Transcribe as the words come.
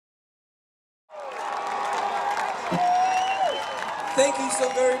Thank you so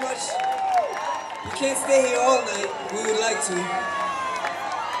very much. You can't stay here all night. We would like to.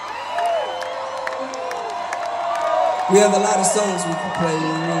 We have a lot of songs we can play. We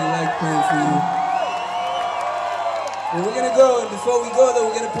really like playing for you. But we're gonna go, and before we go though,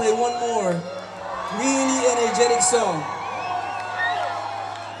 we're gonna play one more really energetic song.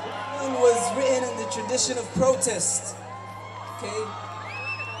 It was written in the tradition of protest. Okay?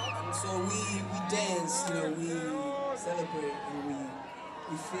 And so we dance, you know, we celebrate, and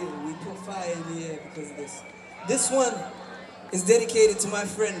we feel, we put fire in the air because of this. This one is dedicated to my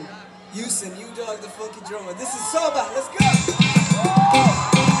friend Houston, U-Dog the Funky Drummer. This is Soobax, let's go!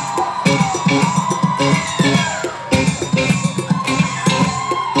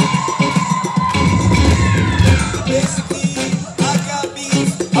 Basically, I got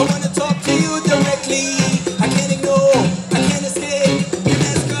beats, I wanna talk to you directly. I can't ignore, I can't escape, and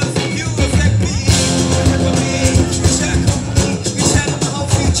that's cause you affect me. Remember me, wish I could my whole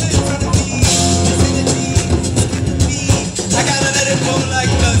future in front of me. This energy, me, I gotta let it go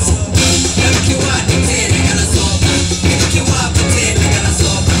like blood.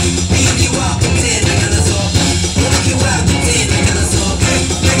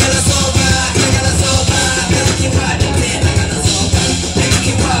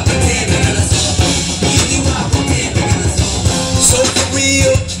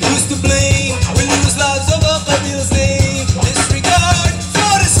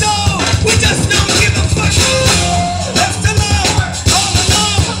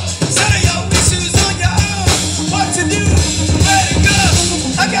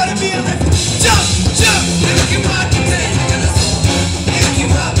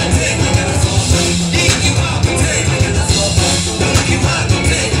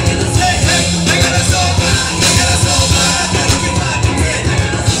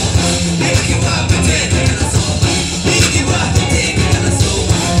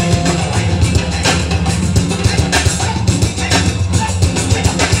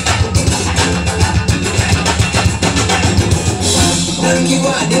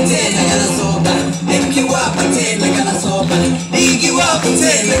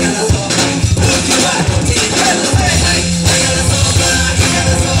 Pretend like I'm a